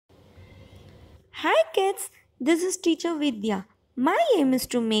Hi kids, this is teacher Vidya. My aim is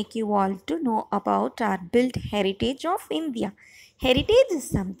to make you all to know about our built heritage of India. Heritage is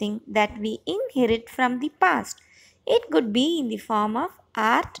something that we inherit from the past. It could be in the form of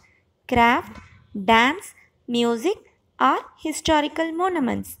art, craft, dance, music, or historical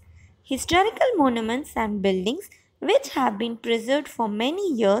monuments. Historical monuments and buildings which have been preserved for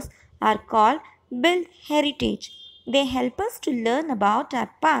many years are called built heritage. They help us to learn about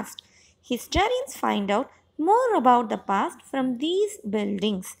our past. Historians find out more about the past from these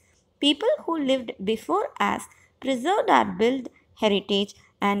buildings. People who lived before us preserved our built heritage,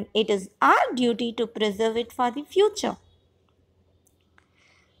 and it is our duty to preserve it for the future.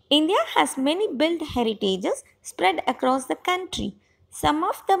 India has many built heritages spread across the country. Some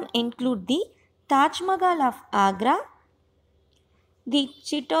of them include the Taj Mahal of Agra, the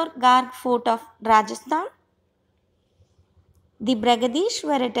Chittorgarh Fort of Rajasthan, the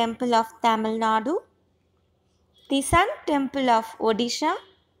Brigadishwara Temple of Tamil Nadu, the Sun Temple of Odisha,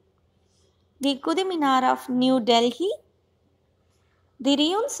 the Kudiminar of New Delhi, the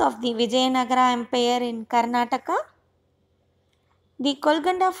ruins of the Vijayanagara Empire in Karnataka, the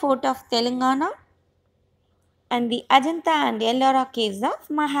Kolganda Fort of Telangana, and the Ajanta and Ellora caves of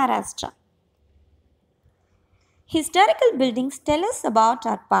Maharashtra. Historical buildings tell us about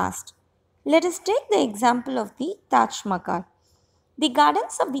our past. Let us take the example of the Taj Mahal. The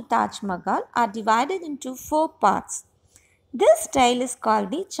gardens of the Taj Mahal are divided into four parts. This style is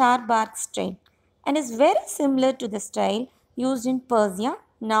called the Charbagh style and is very similar to the style used in Persia,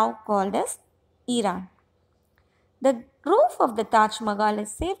 now called as Iran. The roof of the Taj Mahal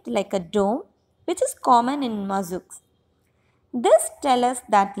is shaped like a dome, which is common in mosques. This tells us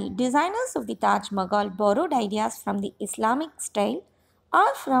that the designers of the Taj Mahal borrowed ideas from the Islamic style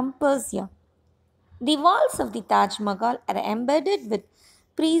or from Persia. The walls of the Taj Mahal are embedded with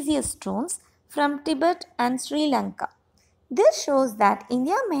precious stones from Tibet and Sri Lanka. This shows that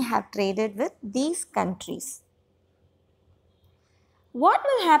India may have traded with these countries. What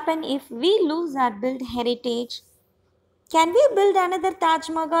will happen if we lose our built heritage? Can we build another Taj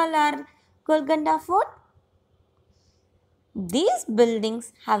Mahal or Golconda Fort? These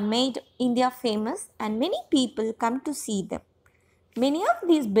buildings have made India famous and many people come to see them. Many of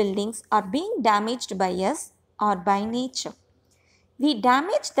these buildings are being damaged by us or by nature. We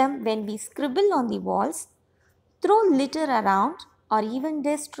damage them when we scribble on the walls, throw litter around, or even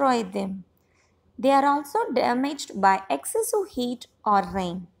destroy them. They are also damaged by excessive heat or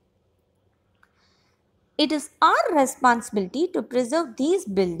rain. It is our responsibility to preserve these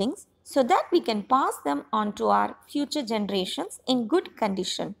buildings so that we can pass them on to our future generations in good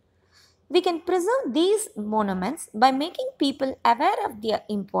condition. We can preserve these monuments by making people aware of their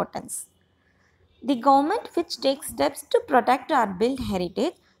importance. The government, which takes steps to protect our built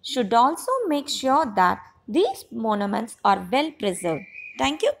heritage, should also make sure that these monuments are well preserved.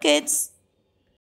 Thank you, kids.